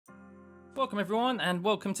Welcome everyone and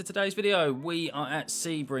welcome to today's video. We are at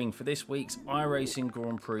Sebring for this week's iRacing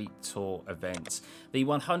Grand Prix Tour event. The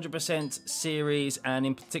 100% series, and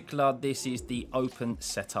in particular this is the open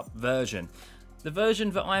setup version. The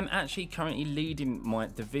version that I'm actually currently leading my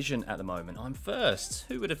division at the moment. I'm first.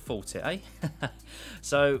 Who would have thought it, eh?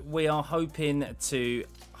 So we are hoping to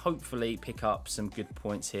hopefully pick up some good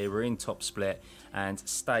points here. We're in top split and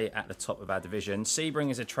stay at the top of our division. Sebring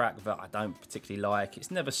is a track that I don't particularly like. It's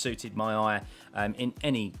never suited my eye in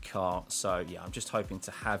any car. So yeah, I'm just hoping to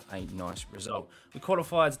have a nice result. We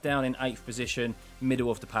qualified down in 8th position, middle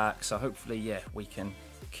of the pack. So hopefully, yeah, we can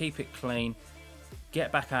keep it clean.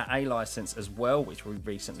 Get back our A license as well, which we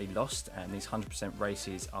recently lost, and these 100%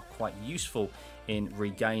 races are quite useful in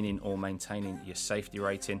regaining or maintaining your safety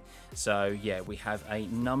rating. So yeah, we have a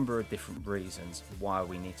number of different reasons why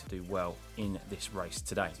we need to do well in this race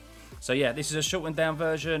today. So yeah, this is a shortened down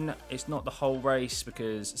version. It's not the whole race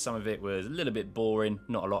because some of it was a little bit boring,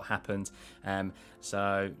 not a lot happened.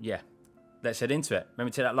 So yeah, let's head into it.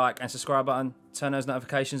 Remember to hit that like and subscribe button, turn those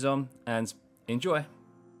notifications on, and enjoy.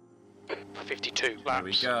 52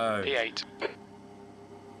 laps. Here we go. P8.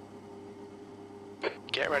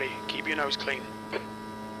 Get ready. Keep your nose clean.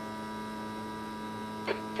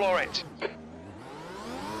 Floor it.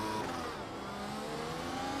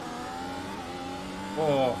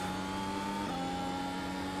 Oh.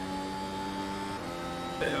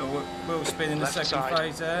 Bit of a wheel spin in the second side.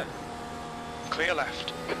 phase there. Clear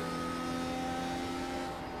left.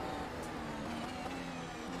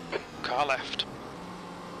 Car left.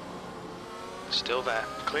 Still there.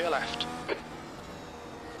 Clear left.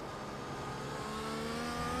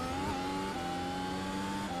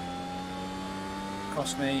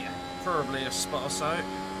 Cost me probably a spot or so.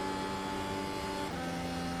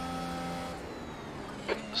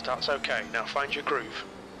 Start's okay. Now find your groove.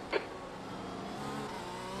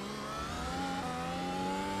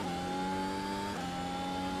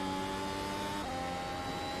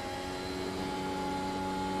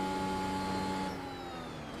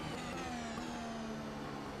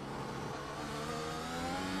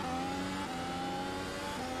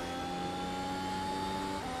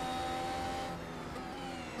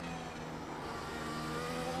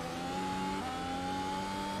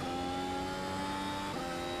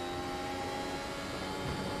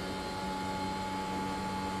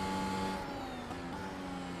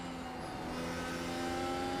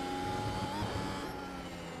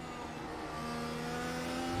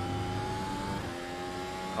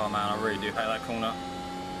 Oh man, I really do hate that corner.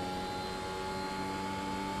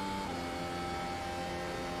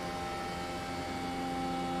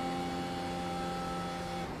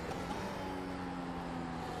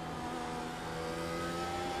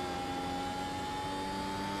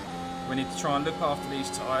 We need to try and look after these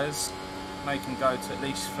tyres, make them go to at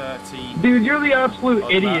least 30. Dude, you're the absolute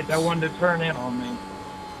odd idiot laps. that wanted to turn in on me.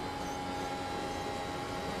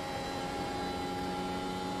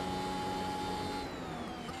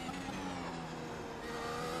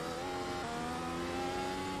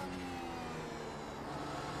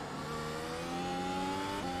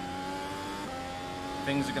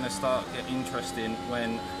 Things are going to start getting interesting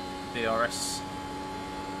when DRS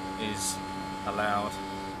is allowed,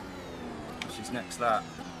 which is next lap.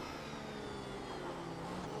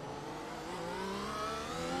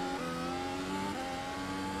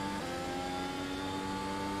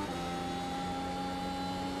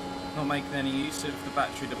 Not making any use of the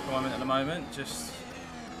battery deployment at the moment, just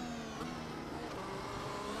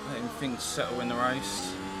letting things settle in the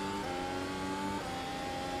race.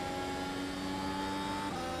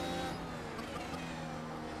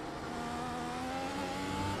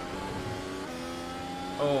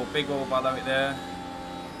 Oh, big all by the way there.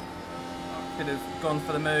 I could have gone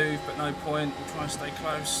for the move, but no point. We'll try and stay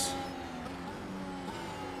close.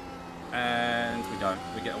 And we don't.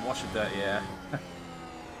 We get a wash of dirty air.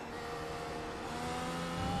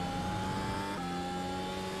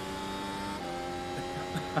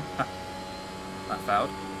 That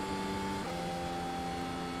failed.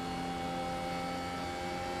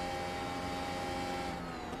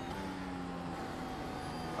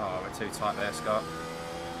 Oh, we're too tight there, Scott.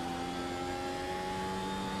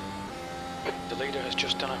 The leader has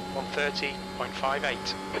just done a 130.58.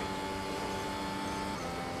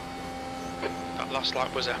 That last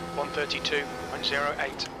lap was a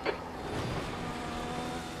 132.08.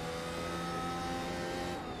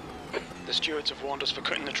 The stewards have warned us for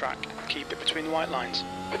cutting the track. Keep it between the white lines.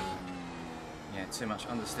 Yeah, too much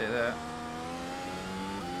understeer there.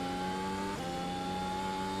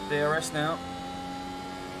 DRS now.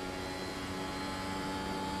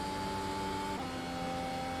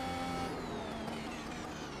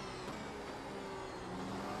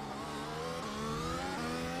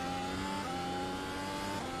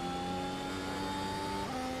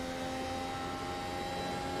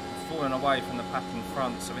 fallen away from the pack in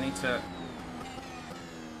front, so we need to...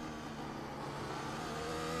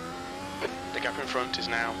 The gap in front is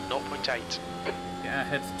now 0.8. Get our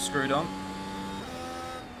head screwed on.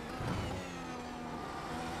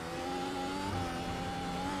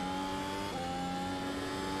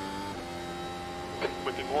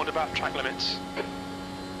 We've been warned about track limits.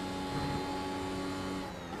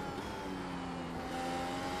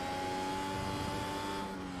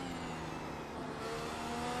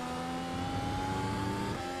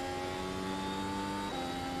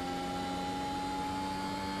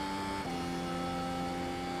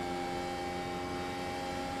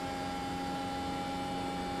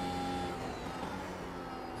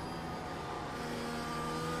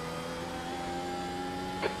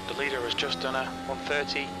 The leader has just done a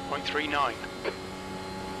 130.39.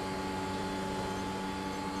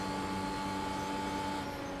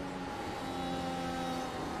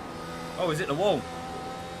 Oh, is it the wall?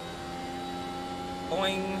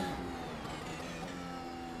 Boing.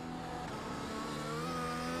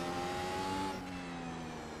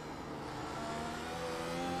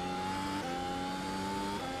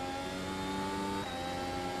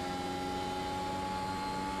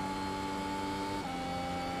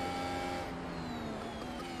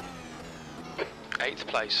 Eighth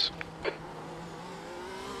place.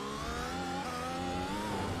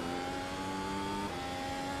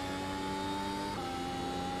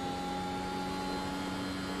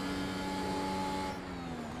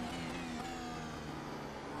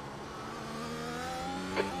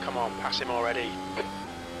 Come on, pass him already.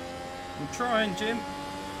 I'm trying, Jim.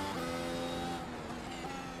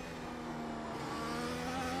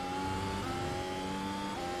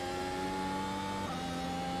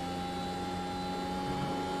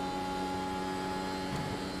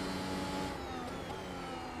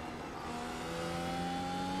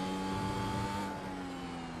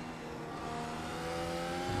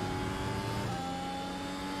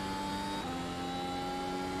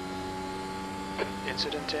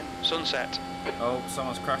 Incident in Sunset. Oh,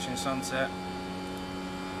 someone's crashing Sunset.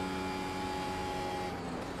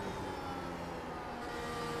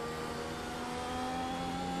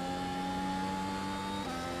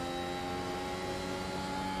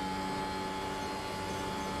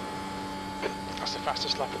 That's the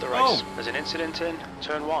fastest lap of the race. Oh. There's an incident in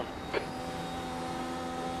turn 1.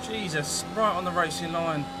 Jesus, right on the racing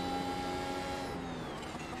line.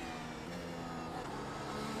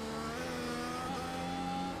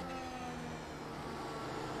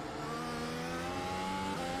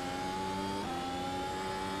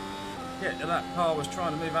 Yeah, that car was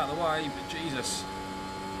trying to move out of the way, but Jesus.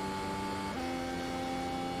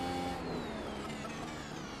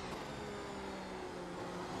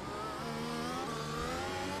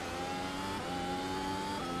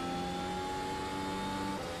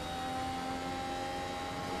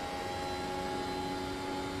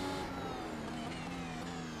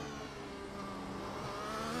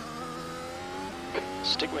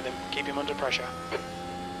 Stick with him, keep him under pressure.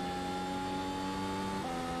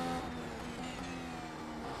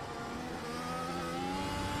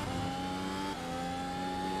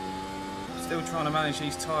 Still trying to manage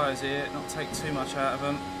these tyres here, not take too much out of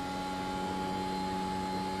them.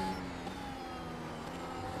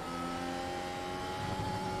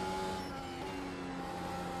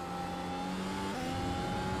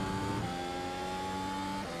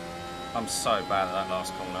 I'm so bad at that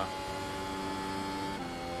last corner.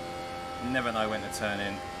 Never know when to turn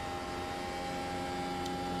in.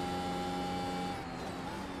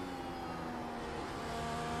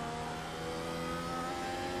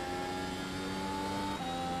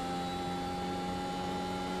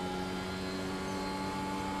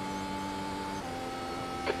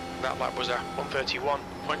 That lap was a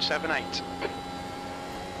 131.78.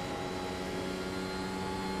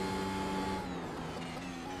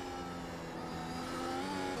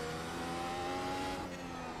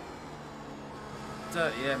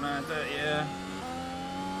 Dirty, man, dirty.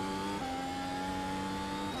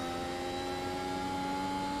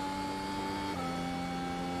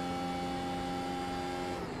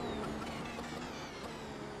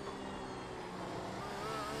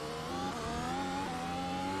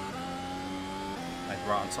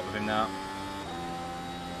 Right on top of him now.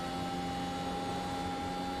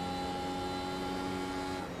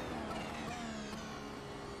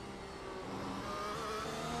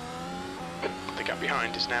 The gap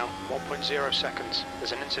behind is now 1.0 seconds.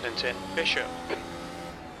 There's an incident in Bishop.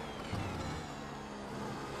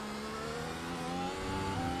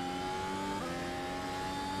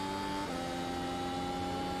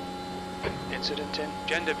 Incident in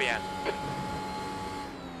Genderbian.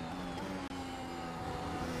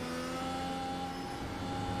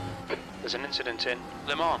 There's an incident in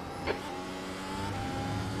Le Mans.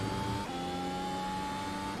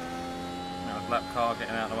 Now lap car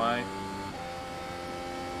getting out of the way.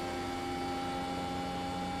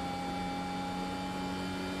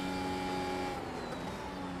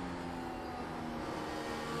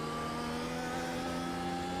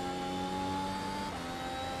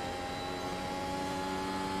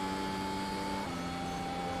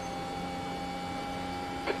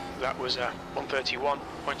 That was 131.71.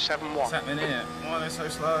 What's happening here? Why are they so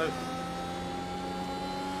slow?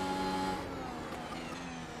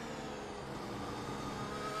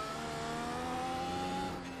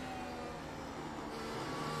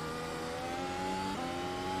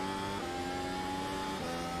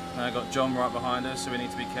 Now I've got John right behind us, so we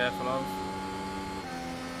need to be careful of.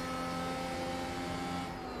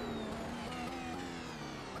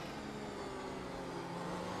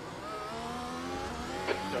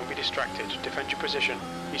 Don't be distracted. Defend your position.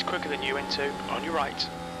 He's quicker than you into on your right.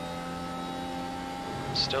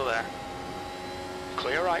 Still there.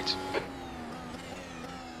 Clear right.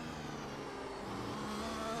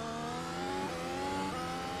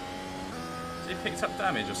 Has he picked up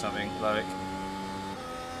damage or something, Loic?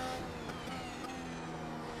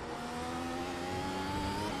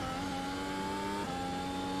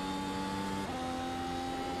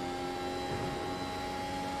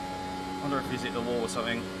 I wonder if he's hit the wall or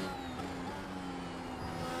something.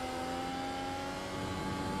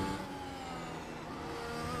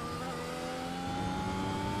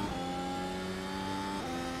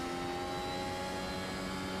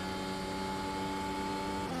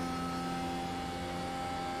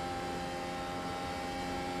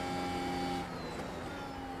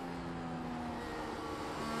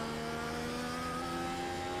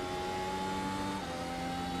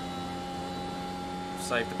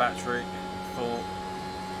 Save the battery for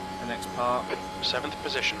the next part. 7th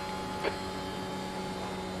position.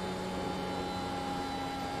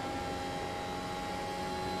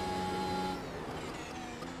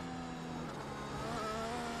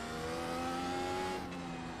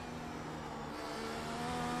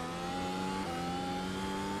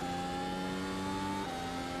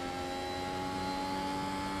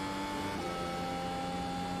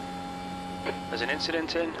 There's an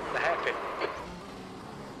incident in the hairpin.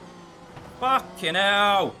 Fucking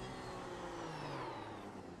hell!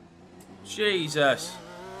 Jesus!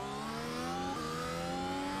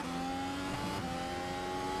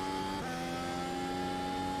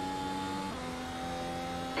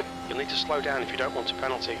 You'll need to slow down if you don't want a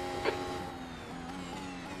penalty.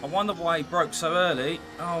 I wonder why he broke so early.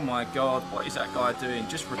 Oh my god, what is that guy doing?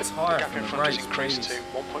 Just The retire gap from in the front race, is increased please.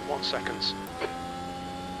 to 1.1 seconds.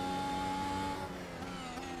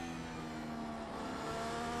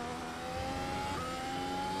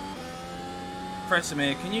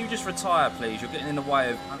 Kresimir, can you just retire, please? You're getting in the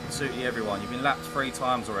way of absolutely everyone. You've been lapped 3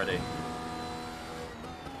 times already.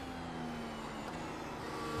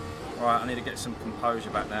 Right, I need to get some composure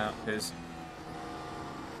back now, because...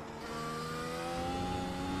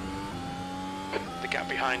 The gap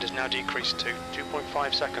behind has now decreased to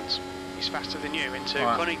 2.5 seconds. He's faster than you into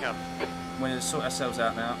Right. Cunningham. We need to sort ourselves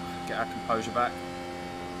out now, get our composure back.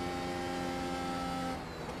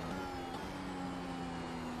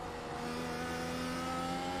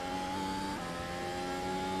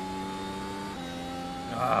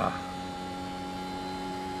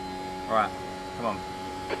 Alright, come on.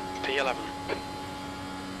 P11.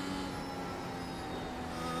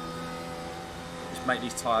 Just make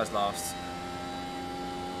these tyres last.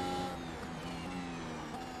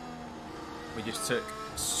 We just took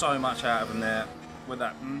so much out of them there with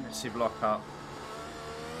that massive lock up.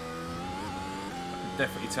 I can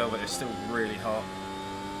definitely tell that it's still really hot.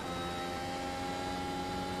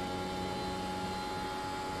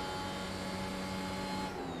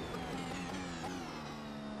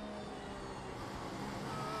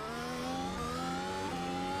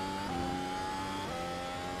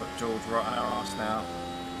 Got George right on our arse now.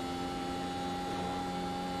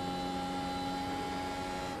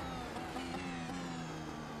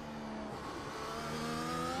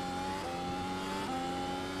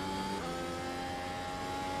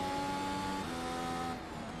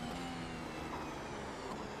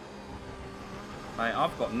 Mate,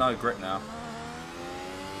 I've got no grip now.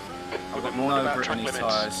 I've got no grip on these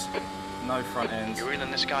tyres. No front ends. You're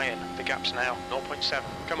reeling this guy in. The gap's now 0.7.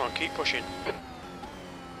 Come on, keep pushing.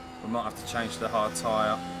 We might have to change the hard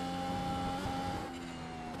tyre.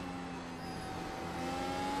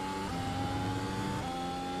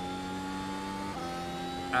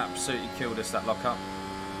 Absolutely killed us, that lock up.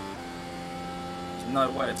 There's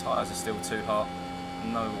no way the tyres are still too hot.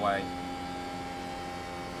 No way.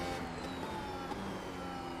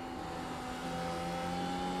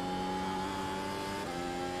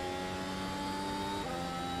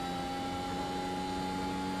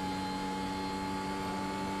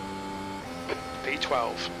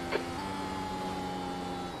 12.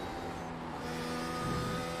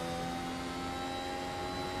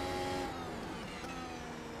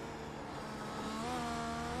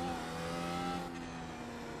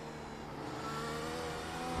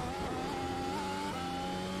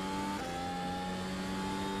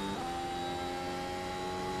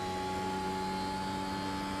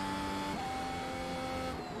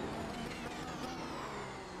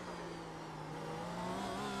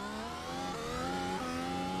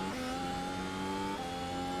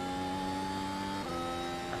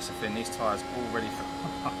 That's the thing, these tyres all ready for...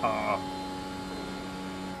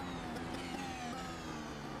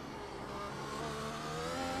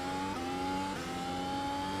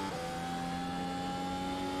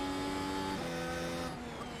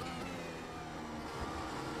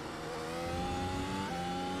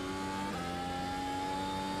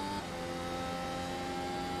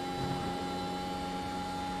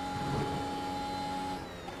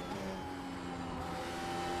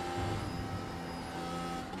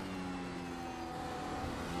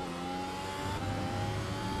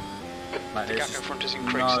 Like, The gap in front has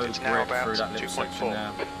increased, no it's now about through that little section 2.4.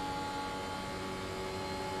 now.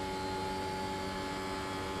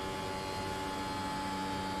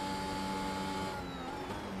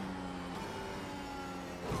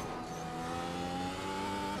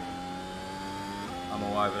 I'm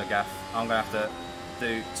all over the gaff. I'm going to have to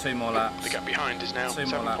do 2 more laps. The gap behind is now 2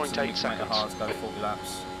 more laps and we 7.8 can make it seconds. hard to go 40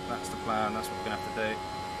 laps. That's the plan, that's what we're going to have to do.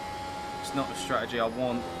 It's not the strategy I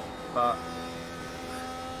want, but...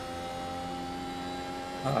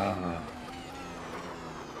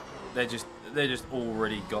 They're just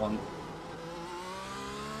already gone.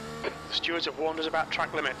 The stewards have warned us about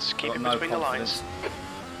track limits. Keep it No between the lines. confidence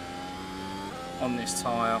on this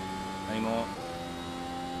tyre anymore.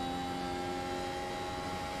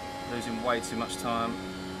 Losing way too much time.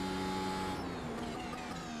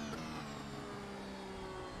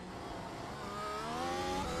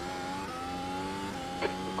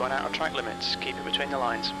 We've gone out of track limits. Keep it between the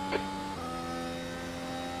lines.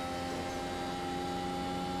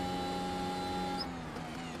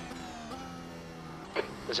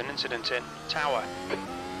 There's an incident in Tower.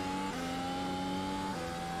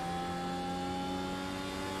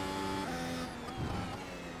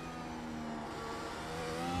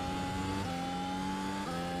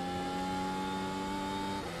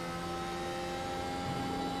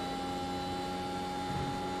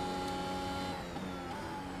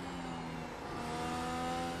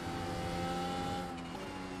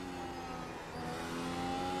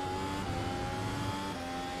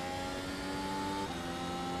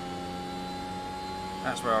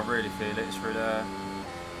 That's where I really feel it, it's through there.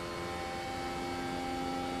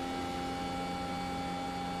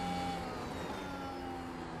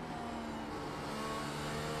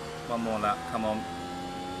 One more lap, come on.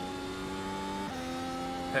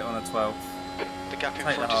 Hit on the 12th. The gap in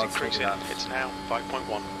Take front the is hard, increasing. 40 laps. It's now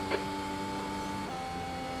 5.1.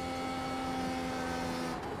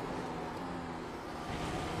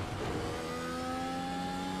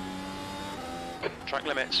 Track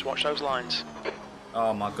limits, watch those lines.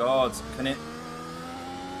 Oh my god, can it...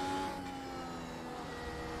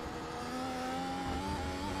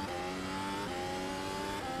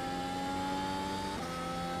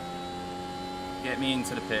 Get me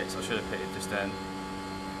into the pits, I should have pitted just then.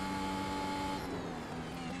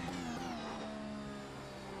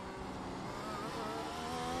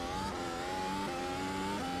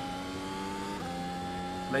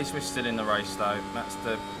 At least we're still in the race though, that's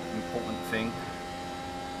the important thing.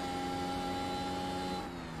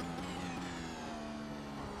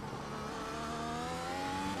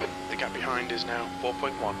 The gap behind is now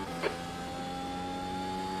 4.1.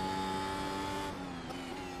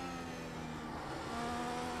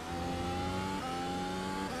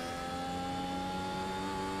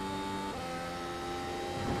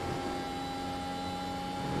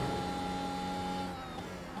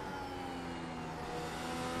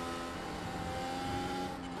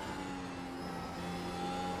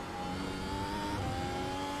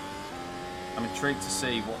 I'm intrigued to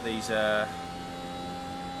see what these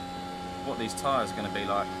tyres are going to be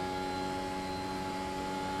like,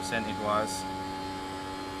 percentage wise.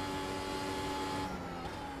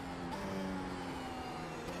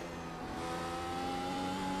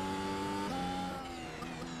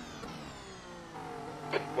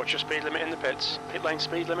 What's your speed limit in the pits? Pit lane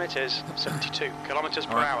speed limit is 72 kilometers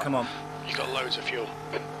per All right, hour. come on. You've got loads of fuel.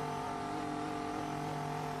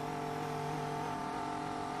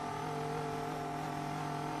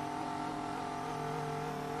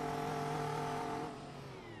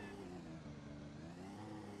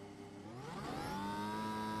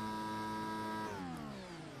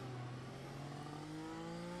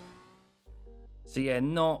 So yeah,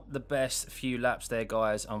 not the best few laps there,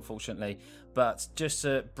 guys, unfortunately. But just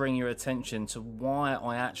to bring your attention to why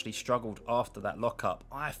I actually struggled after that lockup,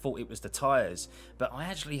 I thought it was the tyres, but I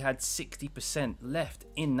actually had 60% left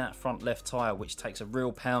in that front left tyre, which takes a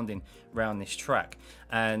real pounding round this track.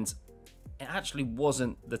 And it actually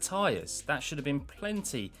wasn't the tyres. That should have been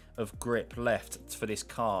plenty of grip left for this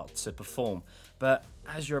car to perform. But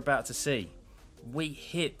as you're about to see, we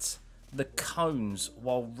hit the cones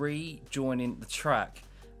while rejoining the track,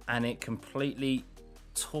 and it completely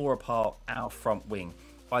tore apart our front wing.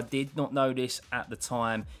 I did not know this at the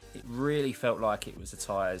time. It really felt like it was the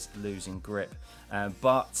tyres losing grip,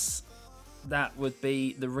 but that would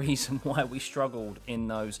be the reason why we struggled in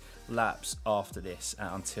those laps after this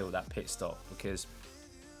until that pit stop, because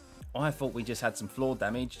I thought we just had some floor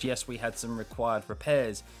damage. Yes, we had some required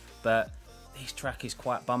repairs, but this track is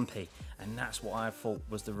quite bumpy, and that's what I thought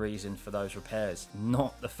was the reason for those repairs,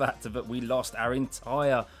 not the fact that we lost our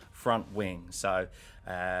entire front wing. So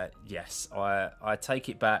yes, I take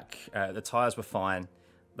it back. The tyres were fine.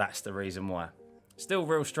 That's the reason why. Still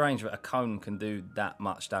real strange that a cone can do that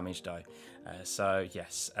much damage though. So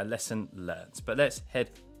yes, a lesson learned. But let's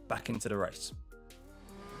head back into the race.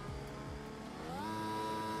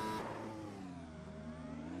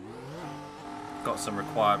 Got some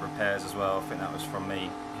required repairs as well. I think that was from me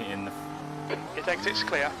hitting the... Hit exit's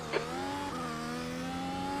clear.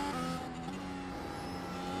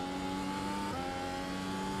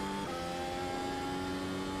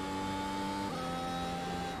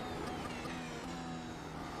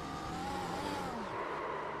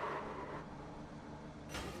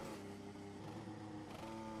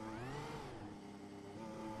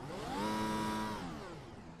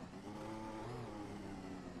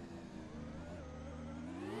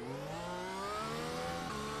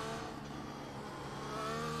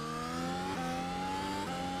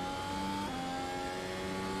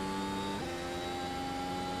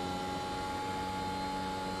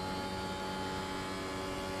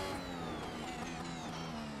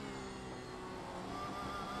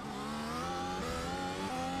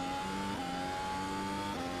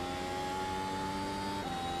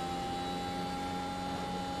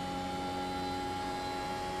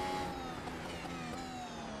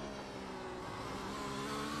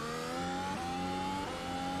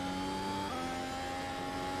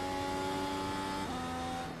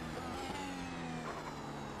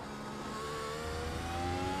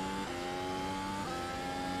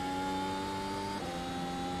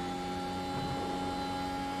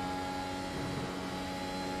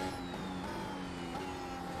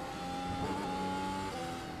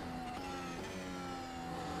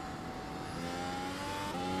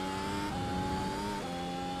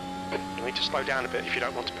 You need to slow down a bit if you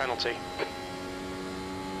don't want a penalty.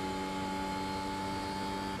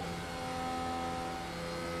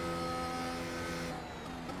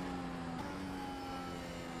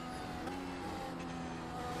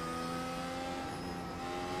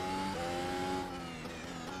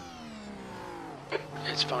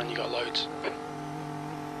 It's fine, you got loads.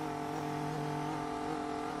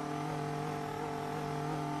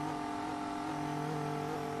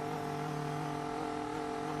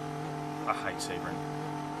 I hate Sebring.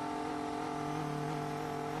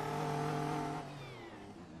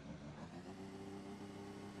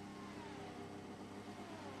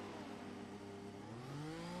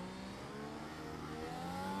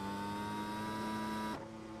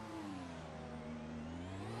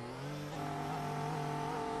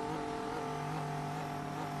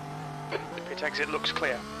 Pit exit looks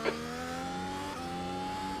clear.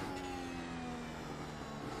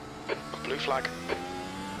 Blue flag.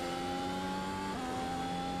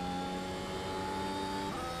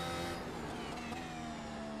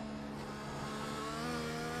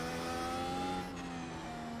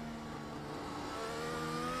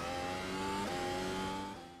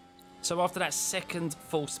 So after that second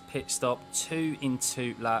false pit stop, 2 in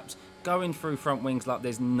 2 laps, going through front wings like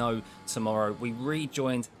there's no tomorrow, we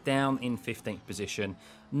rejoined down in 15th position.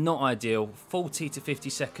 Not ideal, 40 to 50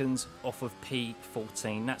 seconds off of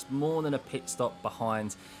P14. That's more than a pit stop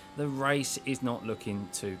behind. The race is not looking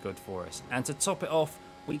too good for us. And to top it off,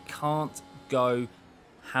 we can't go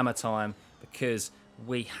hammer time because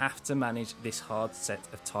we have to manage this hard set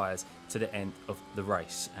of tyres to the end of the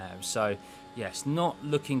race. So yes, not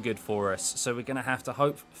looking good for us. So we're going to have to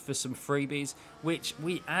hope for some freebies, which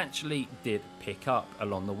we actually did pick up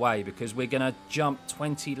along the way, because we're going to jump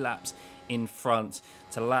 20 laps in front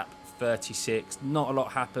to lap 36. Not a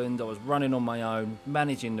lot happened. I was running on my own,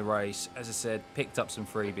 managing the race. As I said, picked up some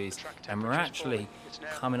freebies, and we're actually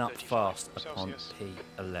coming up fast upon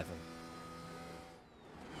P11.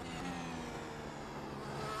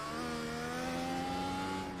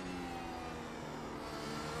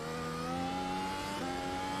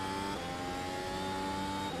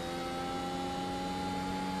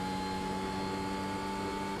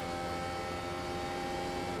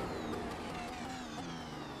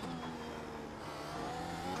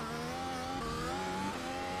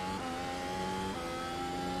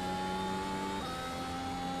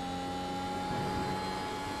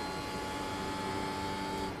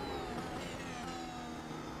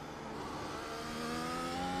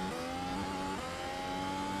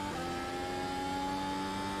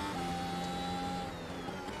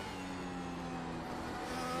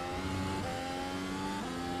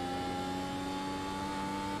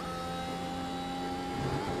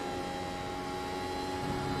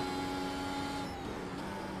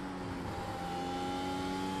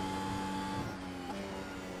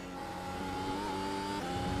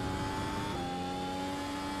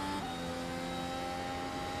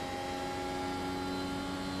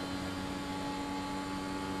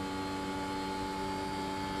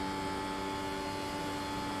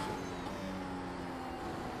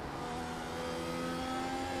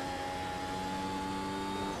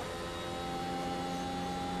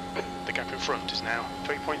 The gap in front is now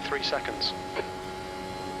 3.3 seconds.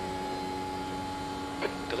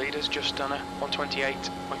 The leader's just done a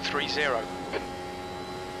 128.30.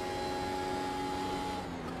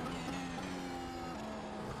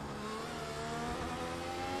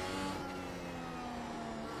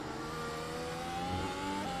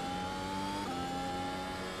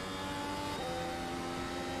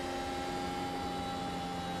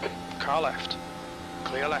 Car left.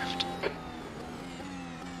 Clear left.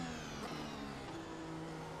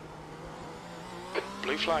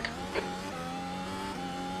 Blue flag.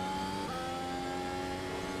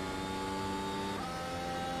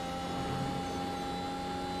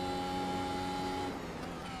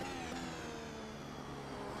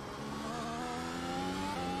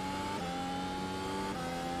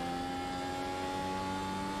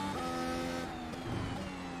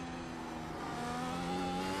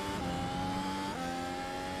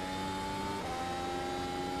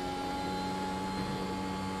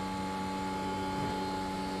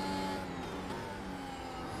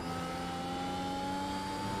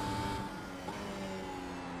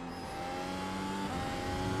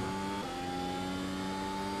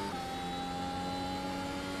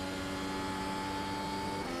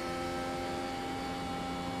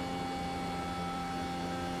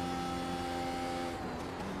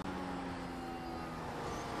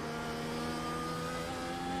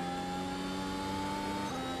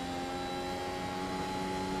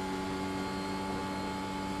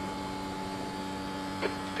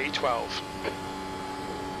 P12.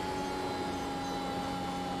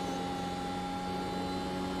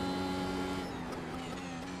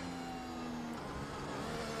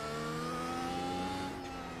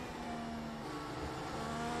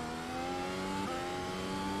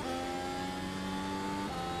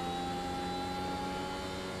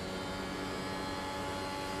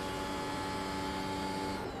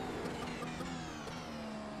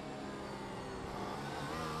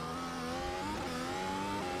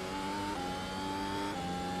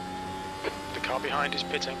 Car behind is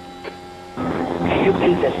pitting. You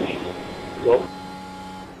please let me go.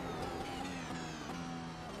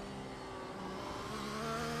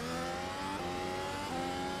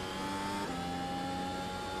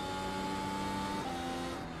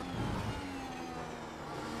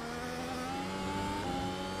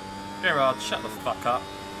 Gerard, shut the fuck up.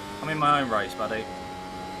 I'm in my own race, buddy.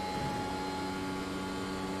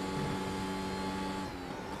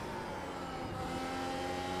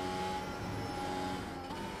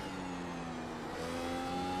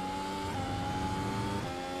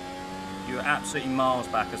 You're absolutely miles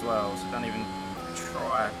back as well, so don't even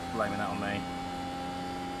try blaming that on me.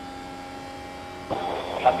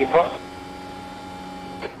 Happy front.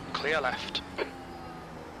 Clear left.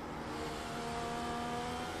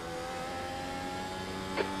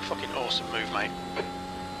 Fucking awesome move, mate.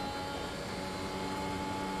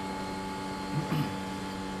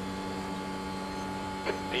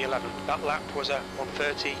 P11. That lap was a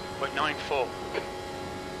 130.94.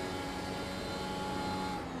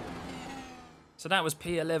 So that was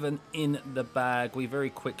P11 in the bag. We very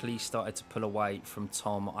quickly started to pull away from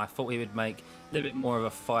Tom. I thought he would make a little bit more of a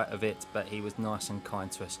fight of it, but he was nice and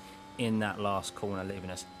kind to us in that last corner, leaving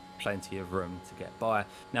us plenty of room to get by.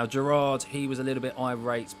 Now Gerard, he was a little bit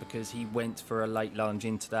irate because he went for a late lunge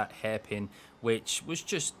into that hairpin, which was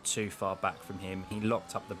just too far back from him. He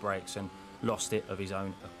locked up the brakes and lost it of his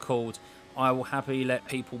own accord. I will happily let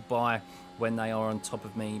people by when they are on top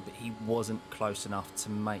of me, but he wasn't close enough to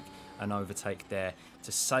make an overtake there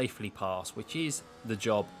to safely pass, which is the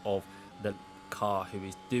job of the car who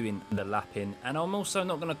is doing the lapping. And I'm also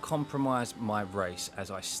not going to compromise my race, as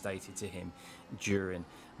I stated to him during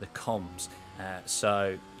the comms.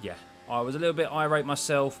 So yeah, I was a little bit irate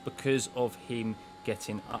myself because of him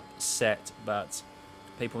getting upset, but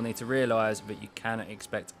people need to realise that you cannot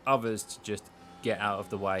expect others to just get out of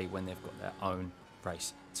the way when they've got their own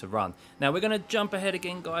race to run. Now we're going to jump ahead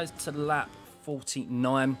again, guys, to lap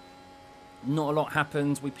 49. Not a lot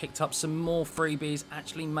happened. We picked up some more freebies,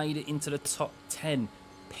 actually made it into the top 10,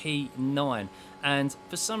 P9. And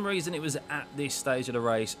for some reason it was at this stage of the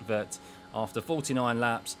race that after 49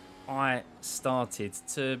 laps, I started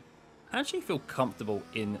to actually feel comfortable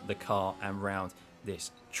in the car and round this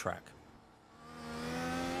track.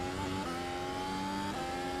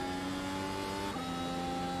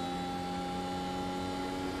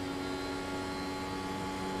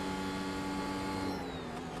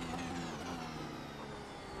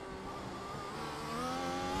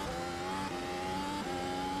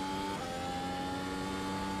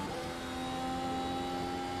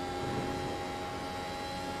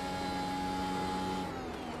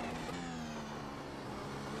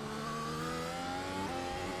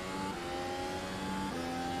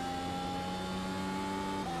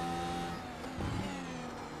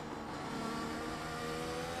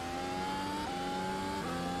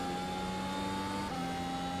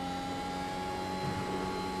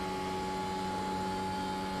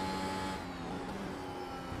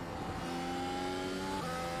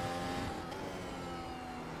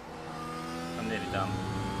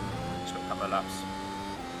 laps.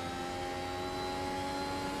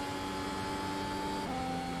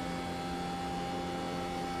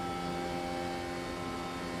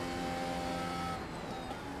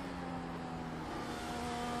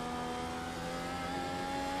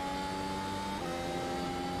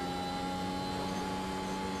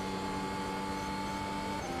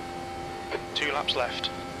 Two laps left.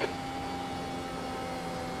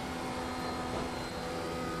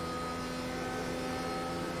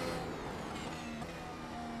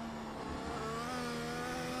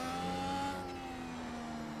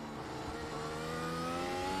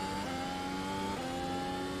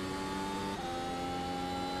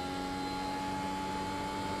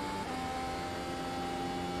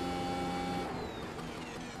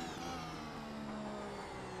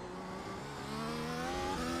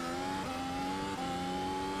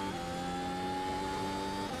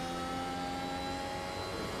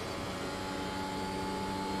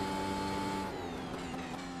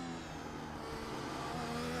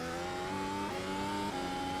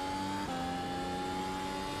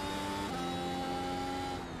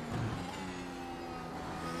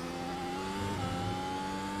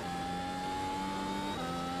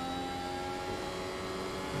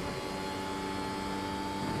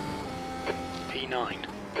 P9.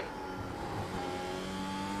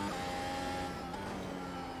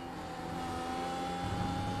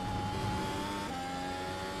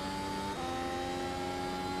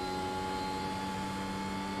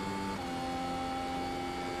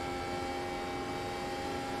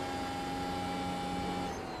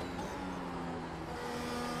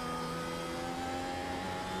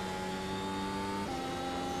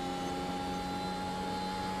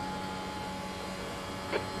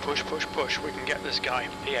 Push, push, push, we can get this guy.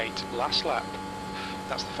 P8, last lap.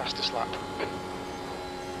 That's the fastest lap.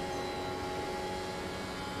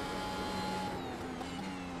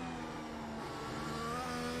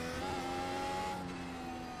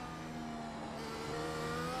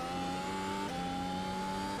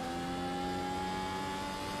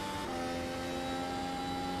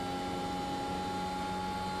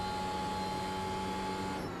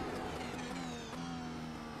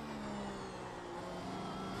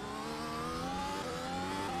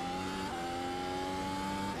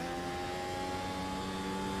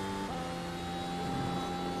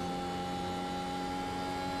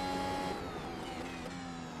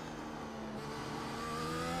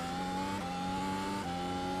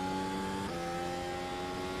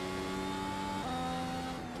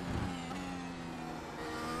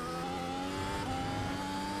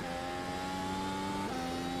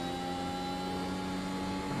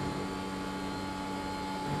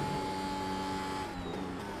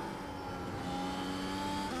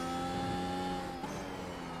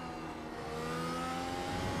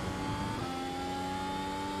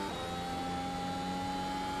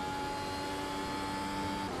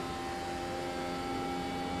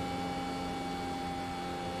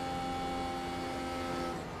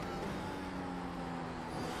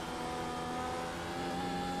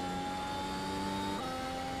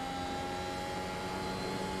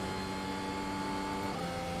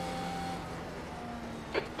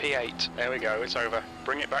 P8, there we go, it's over.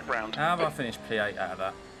 Bring it back round. How have I finished P8 out of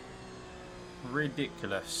that?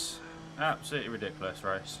 Ridiculous. Absolutely ridiculous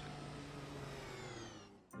race.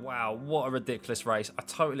 Wow, what a ridiculous race. I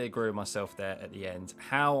totally agree with myself there at the end.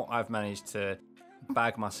 How I've managed to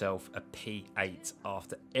bag myself a P8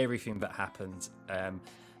 after everything that happened,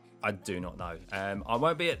 I do not know. I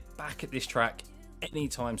won't be back at this track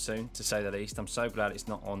anytime soon, to say the least. I'm so glad it's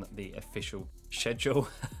not on the official schedule.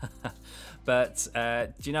 But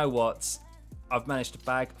do you know what? I've managed to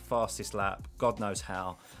bag fastest lap, God knows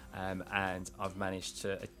how, and I've managed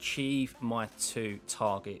to achieve my 2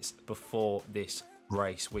 targets before this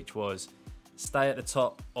race, which was stay at the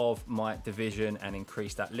top of my division and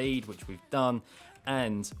increase that lead, which we've done,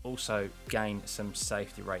 and also gain some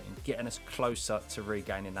safety rating, getting us closer to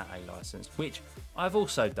regaining that A license, which I've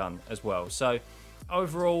also done as well. So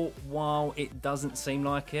overall, while it doesn't seem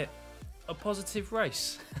like it, a positive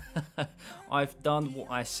race. I've done what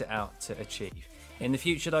I set out to achieve. In the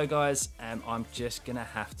future though, guys, I'm just gonna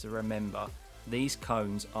have to remember these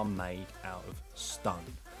cones are made out of stone.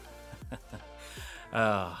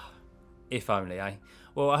 If only, eh?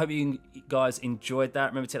 Well, I hope you guys enjoyed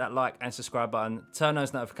that. Remember to hit that like and subscribe button, turn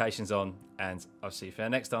those notifications on, and I'll see you for the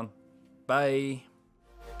next one. Bye.